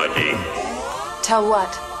anybody. Tell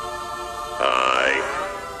what? I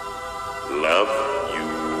love you.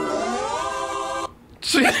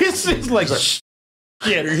 She's like,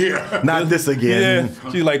 Yeah. Not this again. Yeah.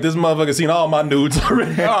 She's like, this motherfucker seen all my nudes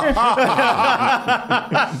already.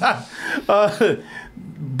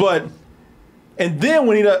 But and then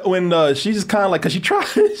when she just kind of like, cause she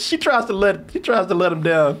tries to let him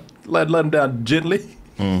down, let him down gently.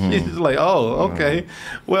 Mm-hmm. She's just like, oh, okay.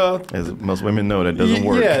 Well, as most women know, that doesn't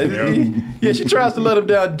work. Yeah, she tries to let him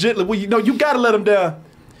down gently. Well, you gotta let him down.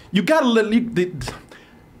 You gotta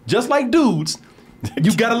just like dudes.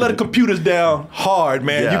 You gotta let the computers down hard,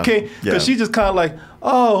 man. Yeah. You can't, because she's just kind of like,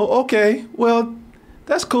 oh, okay, well,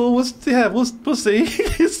 that's cool. We'll see.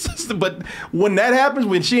 But when that happens,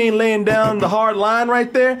 when she ain't laying down the hard line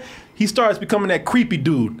right there, he starts becoming that creepy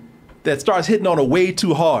dude. that starts hitting on her way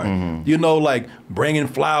too hard. You know, like bringing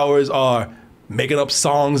flowers or making up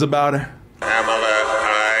songs about her. Pamela,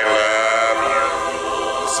 I love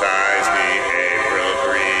you. Sighs the April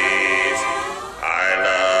breeze. I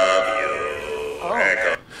love you.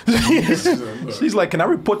 Echo. She's like, can I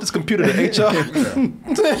report this computer to HR?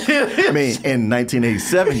 I mean, in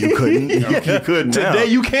 1987, you couldn't. You couldn't. Today now.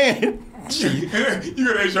 you can. You got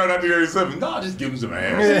HR 1987. No, just give him some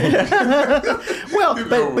ass. Well,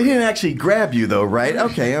 but he didn't actually grab you though, right?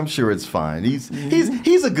 Okay, I'm sure it's fine. He's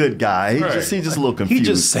a good guy. He's just a little confused. He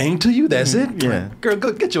just sang to you. That's it. Yeah. Girl,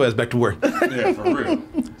 go get your ass back to work. Yeah, for real.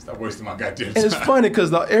 Stop wasting my goddamn time. And it's funny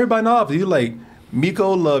because everybody in the office, you like,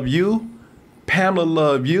 Miko love you, Pamela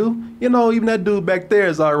love you. You know, even that dude back there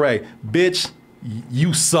is all right. Bitch,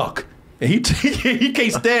 you suck. And he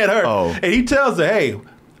can't stand her. And he tells her, hey,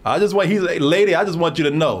 he's like, lady, I just want you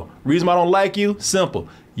to know. Reason why I don't like you, simple.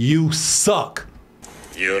 You suck.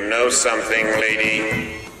 You know something,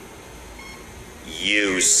 lady?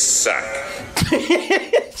 You suck.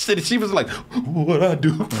 She was like, what'd I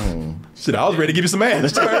do? Shit, I was ready to give you some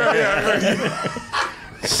ass.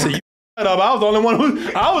 See, I was the only one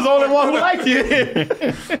who liked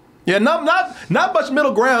you. Yeah, not much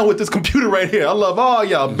middle ground with this computer right here. I love all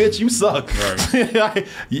y'all, bitch. You suck. Right.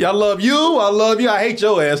 I love you. I hate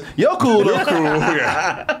your ass. You're cool though. You're cool.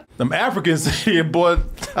 Yeah. Them Africans here, boy.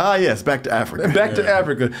 Ah, yes, back to Africa. Back to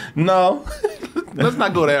Africa. No, let's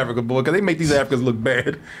not go to Africa, boy, because they make these Africans look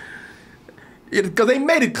bad. Because they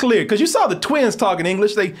made it clear. Because you saw the twins talking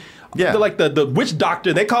English. They're like the witch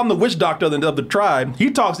doctor. They call him the witch doctor of the tribe. He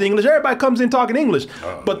talks English. Everybody comes in talking English.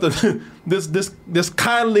 But this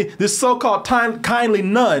so-called kindly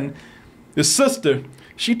nun, this sister,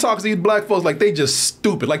 she talks to these black folks like they just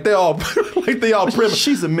stupid, like they all primitive.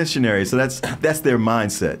 She's a missionary, so that's their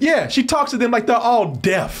mindset. Yeah, she talks to them like they're all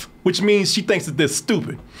deaf, which means she thinks that they're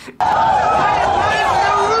stupid. Collapses!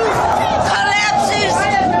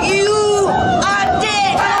 You are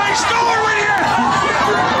dead!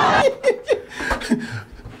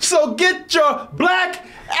 So get your black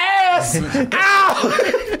ass out!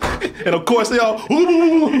 And of course they all ooga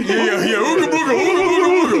booga.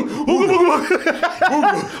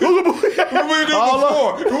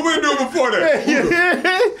 What we do before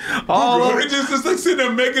that? All of it just like sitting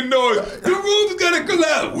there making noise. The room's gonna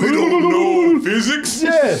collapse. We don't know physics.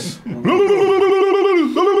 Yes.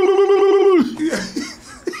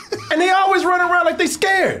 And they always run around like they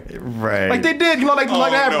scared. Right. Like they did, like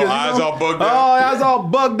Africans. No, eyes all bugged out. Oh, eyes all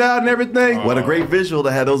bugged out and everything. What a great visual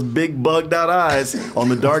to have those big bugged out eyes on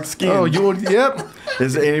the dark skin. Oh, yep.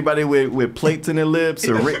 Is there anybody with plates in their lips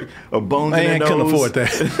or bones in their nose? I couldn't afford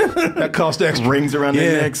that. That cost extra. Rings around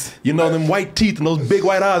their necks. You know, them white teeth and those big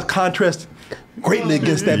white eyes contrast greatly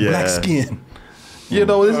against that black skin. You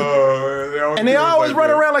know, and they always run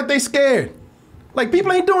around like they scared. Like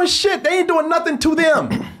people ain't doing shit. They ain't doing nothing to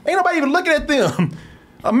them. Ain't nobody even looking at them.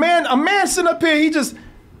 A man sitting up here, he just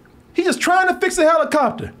trying to fix a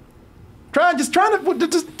helicopter. Just trying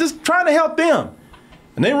to help them.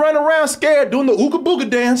 And they run around scared doing the ooga booga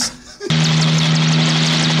dance.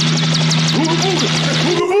 Ooga booga.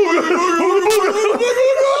 Ooga booga. Ooga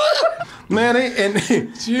booga. Man,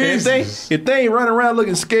 if they ain't running around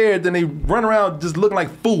looking scared, then they run around just looking like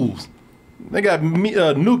fools. They got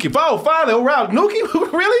NUKIE. Oh, finally, around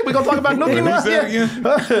NUKIE? Really? We're going to talk about NUKIE now?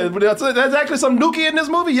 That's actually some NUKIE in this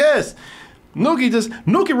movie? Yes.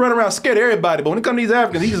 NUKIE run around scared of everybody, but when it comes to these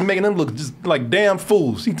Africans, he's just making them look just like damn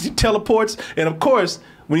fools. He teleports, and of course,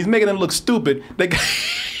 when he's making them look stupid, they got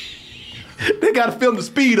to film the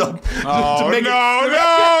speed up. Oh, to make no.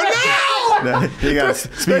 They got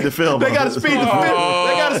to speed the film up. They got to speed the film.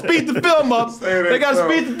 They got to speed the film up. They got to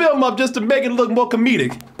speed the film up just to make it look more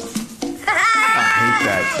comedic. I hate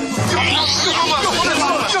that.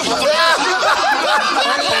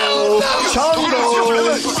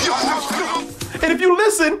 And if you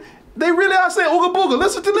listen, they really are saying ooga booga.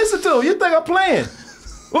 Listen to them. You think I'm playing?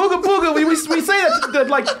 Ooga booga. We say that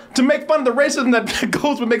like to make fun of the racism that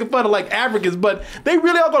goes with making fun of like Africans, but they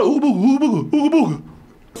really are going ooga booga, ooga booga.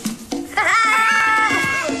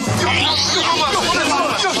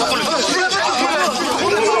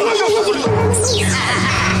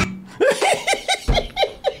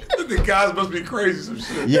 The guys must be crazy, some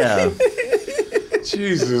shit. Yeah.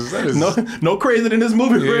 Jesus, that is no crazier than this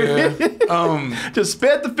movie. Yeah. Just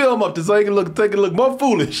sped the film up so he can look more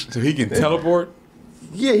foolish. So he can teleport.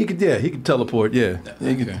 Yeah, he could teleport. Yeah,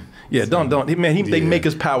 They make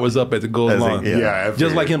his powers up as it goes along.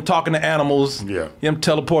 Just like him talking to animals. Yeah, him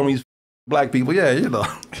teleporting these black people. Yeah, you know.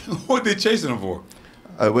 What they chasing him for?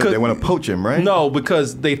 They want to poach him, right? No,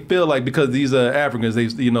 because they feel like because these are Africans,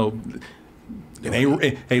 It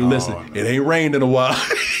ain't. Hey, listen. No. It ain't rained in a while.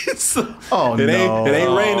 So, it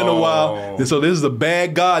ain't rained in a while. And so this is a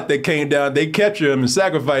bad god that came down. They capture him and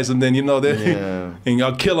sacrifice him. Then and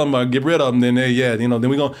y'all kill him or get rid of him. Then then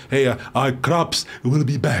we go. Hey, our crops will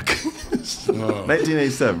be back.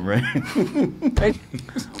 1987, right?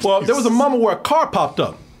 Well, there was a moment where a car popped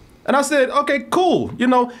up, and I said, okay, cool.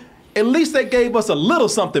 At least they gave us a little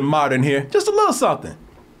something modern here, just a little something.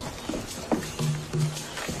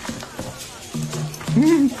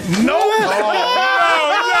 No!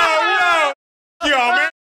 Yo, man.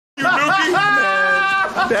 You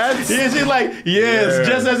Nukie? She's like, yes,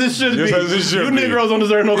 just as it should be. As it should you be. Negroes don't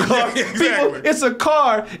deserve no car. Exactly. People, it's a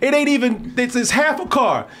car. It ain't even, it's half a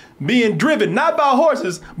car being driven, not by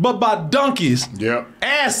horses, but by donkeys. Yep.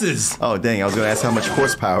 Asses. Oh, dang, I was going to ask how much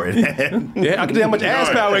horsepower it had. Yeah, I can tell how much ass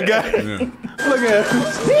power it got. Yeah. Look at it.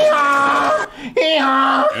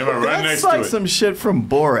 That's like some shit from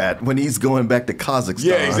Borat when he's going back to Kazakhstan.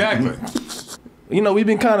 Yeah, exactly. We've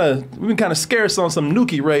been kind of scarce on some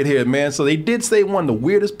Nukie right here, man. So they did say one of the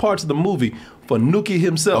weirdest parts of the movie for Nukie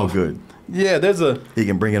himself. Oh, good. Yeah, he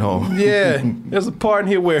can bring it home. Yeah, there's a part in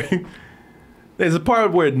here where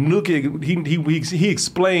Nukie he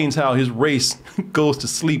explains how his race goes to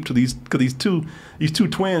sleep to these two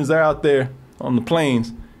twins that are out there on the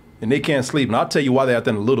plains and they can't sleep. And I'll tell you why they're out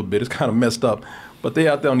there in a little bit. It's kind of messed up. But they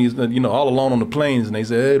out there on these, all alone on the plains, and they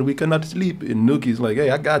say, hey, we cannot sleep. And Nukie's like,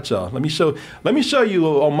 hey, I got y'all. Let me show you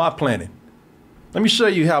on my planet. Let me show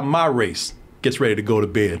you how my race gets ready to go to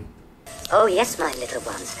bed. Oh, yes, my little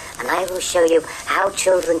ones. And I will show you how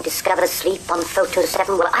children discover sleep on Photo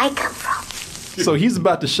 7 where I come from. So he's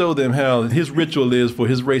about to show them how his ritual is for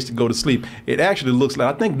his race to go to sleep. It actually looks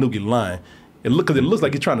like, I think Nukie lying. It looks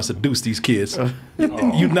like he's trying to seduce these kids.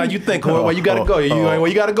 You think, well, you gotta go.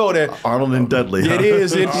 You gotta go there. Arnold and Dudley. It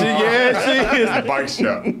is. She is. Bike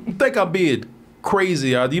shop. You think I'm being crazy?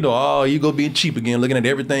 You go being cheap again, looking at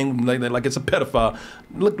everything like it's a pedophile.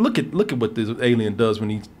 Look at what this alien does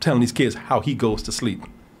when he's telling these kids how he goes to sleep.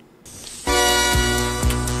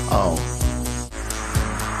 Oh.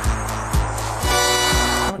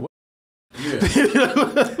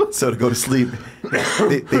 So to go to sleep,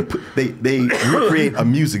 they recreate a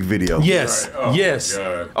music video. Yes, right. Oh, yes.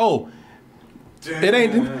 God. Oh, it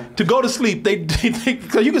ain't to go to sleep. They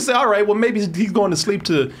so you can say, all right, well maybe he's going to sleep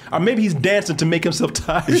or maybe he's dancing to make himself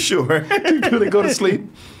tired. Sure. They go to sleep.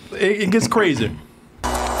 It gets crazier.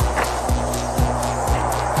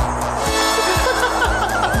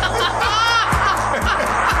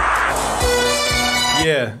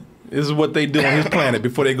 Yeah. This is what they do on his planet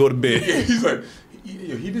before they go to bed. He's like,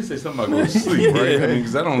 he did say something about going to sleep, right?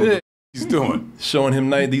 Because I don't know what he's doing. Showing him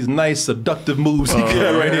these nice seductive moves he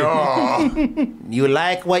got right here. You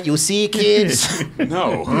like what you see, kids?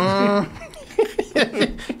 No.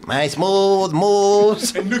 Nice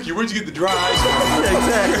moves. Hey, Nukie, where'd you get the dry ice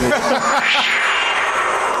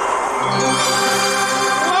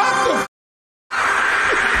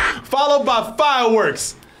from? Followed by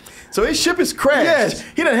fireworks. So his ship is crashed. Yes.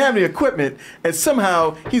 He doesn't have any equipment, and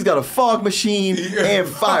somehow he's got a fog machine and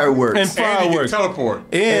fireworks. And fireworks. And he can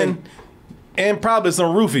teleport. And probably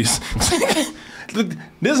some roofies.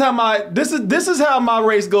 This is how my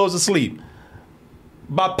race goes to sleep.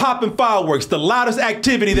 By popping fireworks, the loudest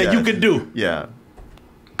activity that you could do. Yeah.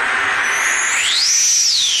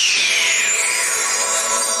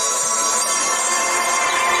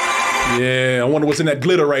 Yeah, I wonder what's in that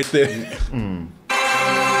glitter right there.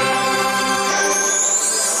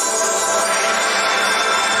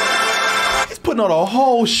 He's putting on a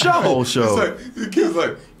whole show. It's like, the kid's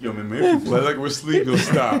like, yo, man, if you like we're asleep, you'll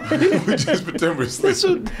stop. We just pretend we're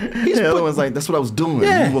asleep. The other one's like, that's what I was doing.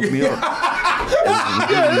 Yeah. You woke me up.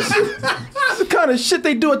 This is the kind of shit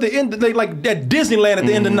they do at the end, like at Disneyland at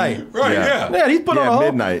the end of the night. Right, Yeah, he's put on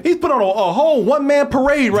midnight. He's put on a whole one-man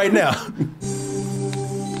parade right now.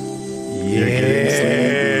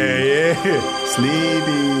 Yeah.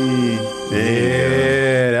 Sleepy.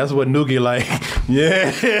 Yeah, that's what Nukie like.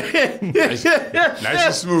 Yeah. Nice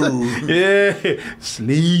and smooth. Yeah.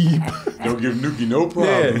 Sleep. Don't give Nukie no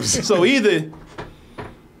problems. Yeah. So either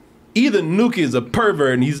Nukie is a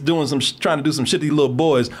pervert and he's doing trying to do some shit to these little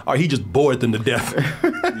boys, or he just bored them to death.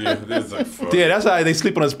 Yeah, that's like fuck. Yeah, that's how they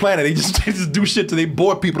sleep on this planet. They just do shit till they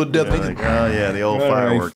bore people to death. The old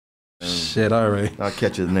fireworks. Shit, all right. I'll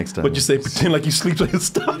catch you the next time. What'd you say? Pretend like you sleep like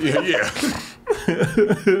stuff. Yeah.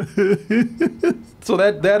 So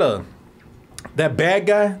that bad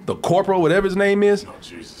guy, the corporal, whatever his name is. Oh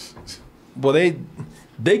Jesus. Well, they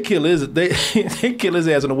kill his kill his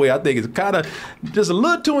ass in a way I think it's kind of just a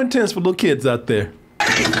little too intense for little kids out there.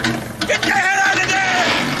 Get your head out of there!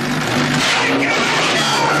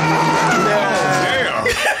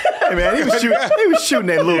 was shooting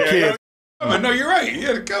at little kids. No, you're right. He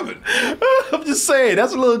had it covered. I'm just saying,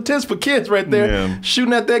 that's a little intense for kids right there. Yeah.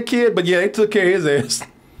 Shooting at that kid, but yeah, they took care of his ass.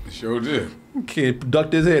 Sure did. Kid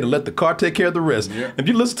ducked his head and let the car take care of the rest. Yeah. If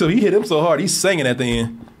you listen to him, he hit him so hard, he's singing at the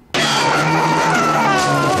end.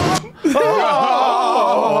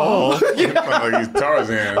 Like he's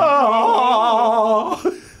Tarzan. Oh,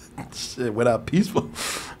 shit, went out peaceful.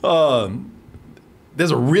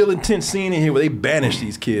 There's a real intense scene in here where they banish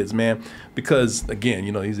these kids, man, because again,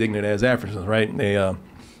 you know, these ignorant ass Africans, right?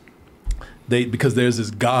 Because there's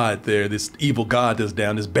this god there, this evil god that's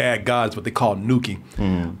down, this bad god is what they call NUKIE.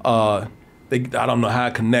 I don't know how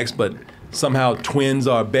it connects, but somehow twins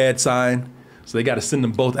are a bad sign, so they got to send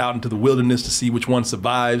them both out into the wilderness to see which one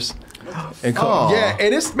survives. And yeah,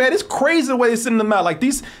 and it's crazy the way they send them out. Like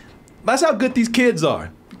that's how good these kids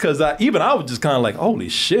are. Because even I was just kind of like, holy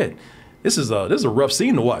shit, this is a rough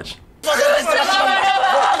scene to watch.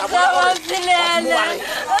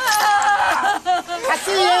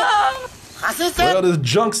 Well, this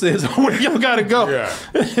junk says, one of y'all gotta go.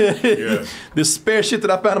 Yeah. This spare shit that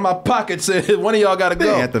I found in my pocket said, one of y'all gotta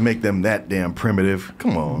go. They have to make them that damn primitive.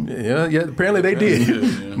 Come on. Yeah, apparently they did.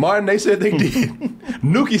 Yeah. Martin, they said they did.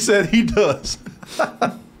 NUKIE said he does.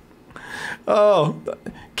 Oh,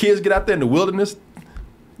 kids get out there in the wilderness,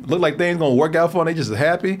 look like they ain't gonna work out for them, they just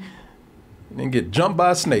happy, and then get jumped by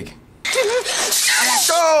a snake.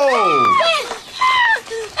 Oh!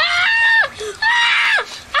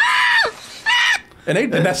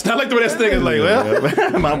 And that's not like the way that snake is like,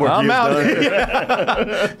 well, I'm out.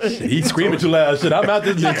 He's screaming too loud. Shit, I'm out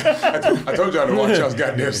this bitch. I told y'all to watch y'all's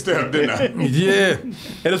goddamn step, didn't I? Yeah. And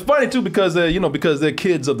it's funny too because because they're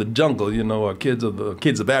kids of the jungle, or kids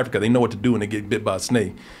of Africa. They know what to do when they get bit by a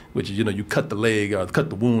snake, which is, you cut the leg or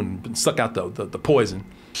cut the wound and suck out the poison.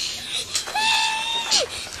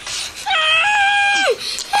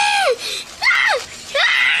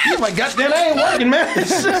 Oh my goddamn, that ain't working, man.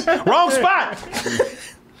 Wrong spot.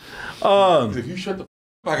 If you shut the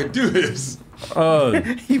I could do this.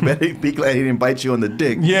 You better be glad he didn't bite you on the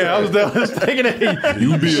dick. Yeah, I was thinking that.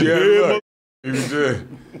 You be a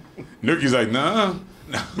NUKIE's like, nah.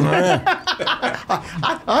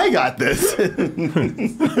 I got this.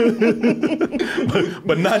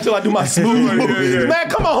 but not until I do my smooth moves. Yeah. Man,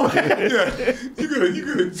 come on, man. Yeah, you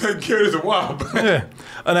could take care of this a while back. Yeah.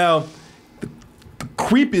 Now, the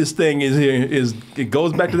creepiest thing is here is it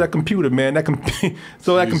goes back to that computer, man.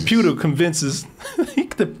 Computer convinces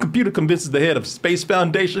the head of Space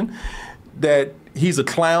Foundation that he's a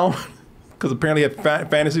clown. Because apparently he had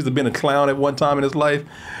fantasies of being a clown at one time in his life.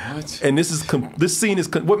 What? And this scene is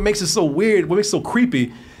what makes it so weird, what makes it so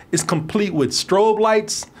creepy, is complete with strobe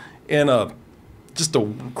lights and just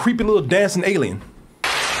a creepy little dancing alien.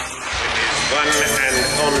 One and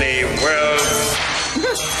only world.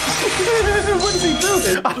 What is he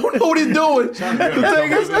doing? I don't know what he's doing. The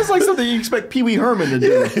thing is, that's like something you expect Pee Wee Herman to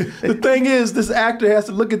do. The thing is, this actor has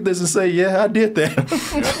to look at this and say, "Yeah, I did that."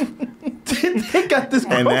 They got this,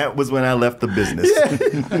 and that was when I left the business. Yeah,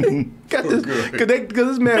 got this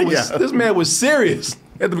because this man was serious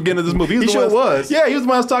at the beginning of this movie. He sure was. Yeah, he was the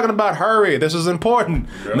one who was talking about hurry. This is important.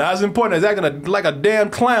 Yeah. Not as important as acting like a damn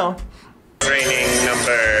clown. Training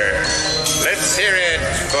number. Let's hear it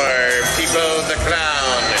for People the Clown.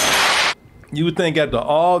 You would think after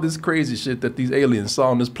all this crazy shit that these aliens saw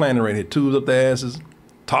on this planet right here, tubes up their asses,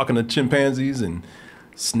 talking to chimpanzees and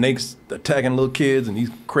snakes attacking little kids and these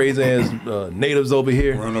crazy ass natives over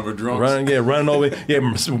here. Running over drunks. Running over,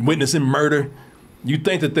 witnessing murder. You'd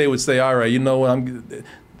think that they would say, all right, you know what,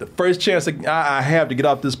 the first chance I have to get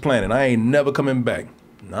off this planet, I ain't never coming back.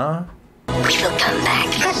 Nah. We will come back.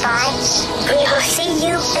 Goodbye. We will see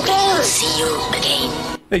you again. We'll see you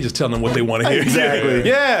again. They just tell them what they want to hear. Exactly.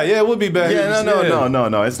 Yeah, we'll be back. Yeah,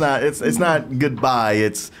 no. It's not goodbye.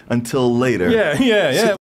 It's until later.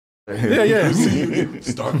 Yeah.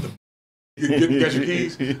 Start the. Get your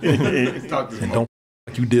keys. Start this. And don't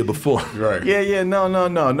like you did before. Right. Yeah.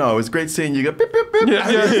 No. It's great seeing you. Go, beep, beep, beep.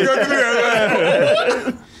 Yeah.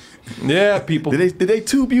 Yeah, people. Did they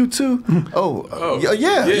tube you too? Oh,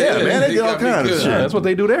 yeah, man. They did all kinds of shit. That's what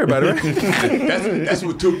they do to everybody, right? that's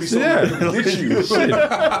what took me so long to get you. Shit.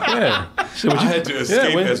 Yeah. Shit, I had to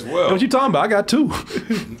escape as well. What you talking about? I got two.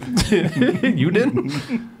 You didn't?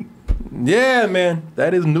 Yeah, man.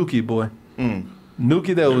 That is NUKIE, boy.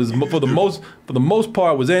 NUKIE, that was for the most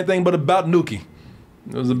part was anything but about NUKIE.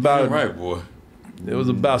 It was about right, boy. It was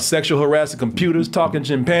about sexual harassing computers, talking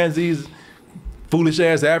chimpanzees, foolish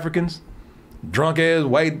ass Africans, drunk ass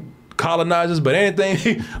white colonizers, but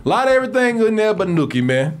anything, a lot of everything in there but NUKIE,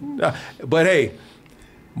 man. But hey,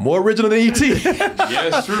 More original than E.T.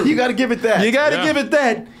 Yes, true. You got to give it that. You got to give it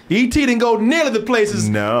that. E.T. didn't go nearly the places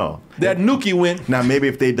that Nukie went. Now, maybe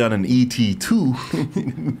if they'd done an E.T. 2.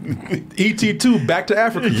 E.T. 2, Back to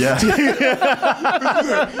Africa. Yeah. You said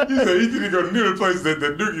E.T. didn't go near the places that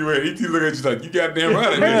Nukie went. E.T. look at you like, you goddamn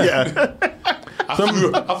right. Yeah. I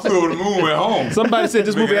flew over the moon, went home. Somebody said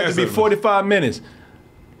this movie had to be 45 minutes.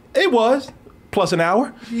 It was, plus an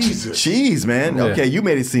hour. Jesus. Jeez, man. Yeah. Okay, you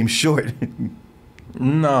made it seem short.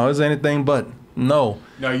 No, it's anything but. No.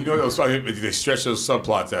 Now, you know, they stretched those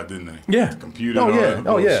subplots out, didn't they? Yeah. Computer Oh, and all yeah. that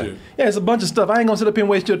Oh, yeah. bullshit. Yeah, it's a bunch of stuff. I ain't going to sit up here and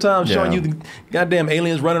waste your time showing you the goddamn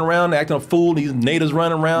aliens running around, acting a fool, these natives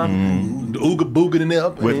running around, ooga booging it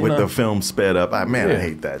up. With the film sped up. I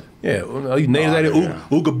hate that. Yeah, well, these natives out there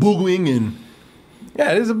ooga booging and...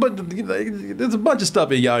 Yeah, there's a bunch of stuff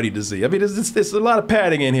that y'all need to see. I mean, there's a lot of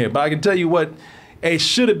padding in here, but I can tell you what, it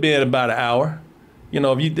should have been about an hour. You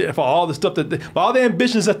know, for all the stuff for all the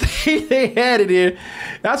ambitions that they had in here,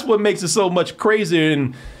 that's what makes it so much crazier,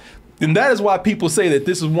 and that is why people say that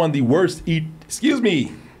this is one of the worst. This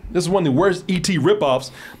is one of the worst ET ripoffs,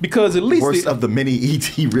 because at least worst of the many ET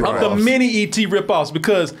ripoffs. Of the many ET ripoffs,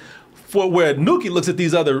 because for where Nukie looks at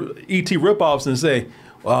these other ET ripoffs and say,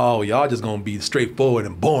 "Oh, y'all just gonna be straightforward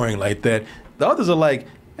and boring like that." The others are like,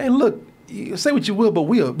 "Hey, look, you say what you will, but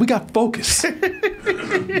we got focus."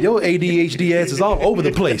 Your ADHD ass is all over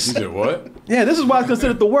the place. You said what? Yeah, this is why it's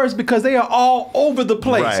considered the worst, because they are all over the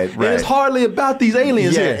place. Right. And it's hardly about these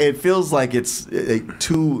aliens here. It feels like it's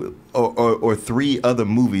 2 or 3 other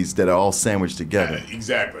movies that are all sandwiched together. Yeah,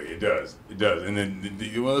 exactly, it does. It does. And then,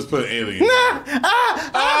 well, let's put an alien.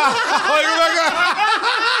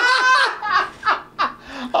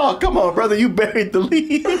 Oh, come on, brother. You buried the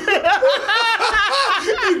lead.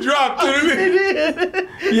 You dropped it.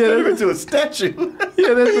 Yeah, turned into a statue.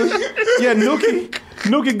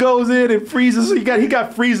 Nukie goes in and freezes. He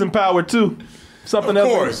got freezing power too. Something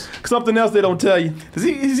else they don't tell you. Does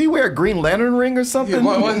he wear a Green Lantern ring or something?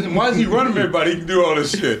 Yeah, why is he running everybody? He can do all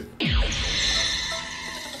this shit.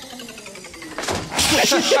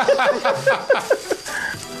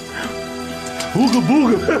 Ooga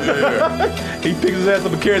booga. Yeah. He picks his ass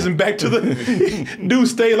up and carries him back to the dude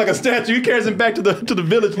stays like a statue. He carries him back to the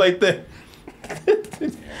village like that.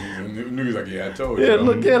 Nuke's like, yeah, I told you. Yeah,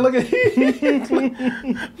 look at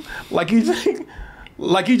like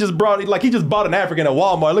he just bought an African at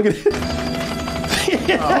Walmart. Look at it.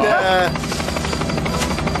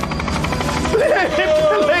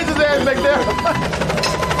 Lays his ass back there.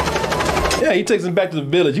 Yeah, he takes him back to the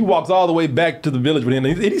village. He walks all the way back to the village with him,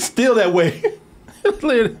 and he's still that way.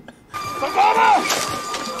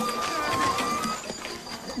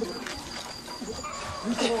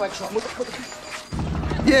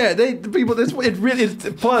 Yeah,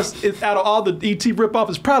 plus out of all the ET ripoff,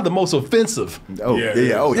 it's probably the most offensive.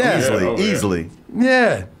 Easily.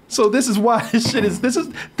 Yeah. So this is why this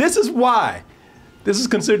is why this is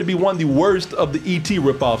considered to be one of the worst of the ET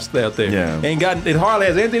ripoffs out there. Yeah. It hardly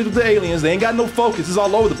has anything to do with the aliens. They ain't got no focus. It's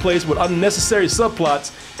all over the place with unnecessary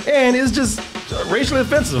subplots, and it's just racially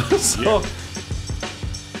offensive. So